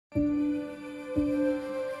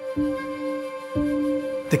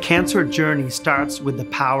The cancer journey starts with the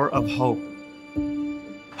power of hope.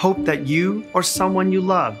 Hope that you or someone you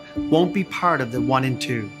love won't be part of the 1 in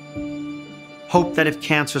 2. Hope that if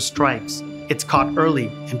cancer strikes, it's caught early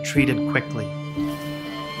and treated quickly.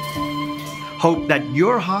 Hope that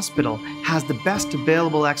your hospital has the best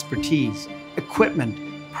available expertise, equipment,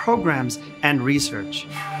 programs, and research.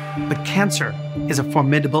 But cancer is a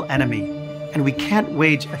formidable enemy, and we can't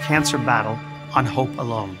wage a cancer battle on hope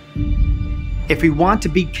alone. If we want to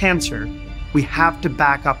beat cancer, we have to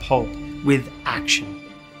back up hope with action.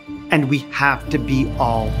 And we have to be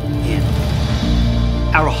all in.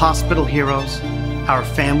 Our hospital heroes, our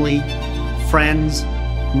family, friends,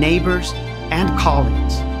 neighbors, and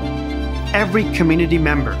colleagues, every community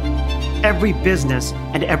member, every business,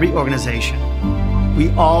 and every organization.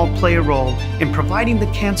 We all play a role in providing the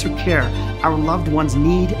cancer care our loved ones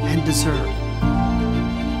need and deserve.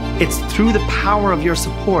 It's through the power of your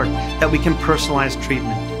support that we can personalize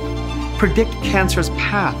treatment, predict cancer's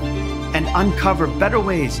path, and uncover better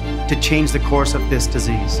ways to change the course of this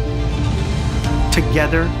disease.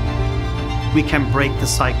 Together, we can break the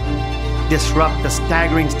cycle, disrupt the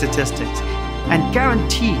staggering statistics, and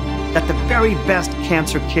guarantee that the very best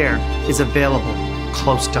cancer care is available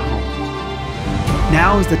close to home.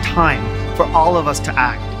 Now is the time for all of us to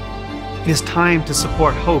act. It is time to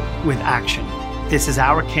support hope with action. This is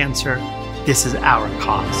our cancer. This is our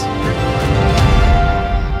cause.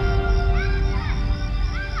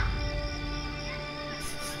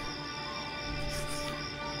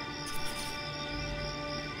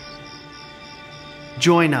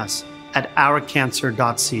 Join us at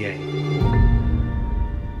ourcancer.ca.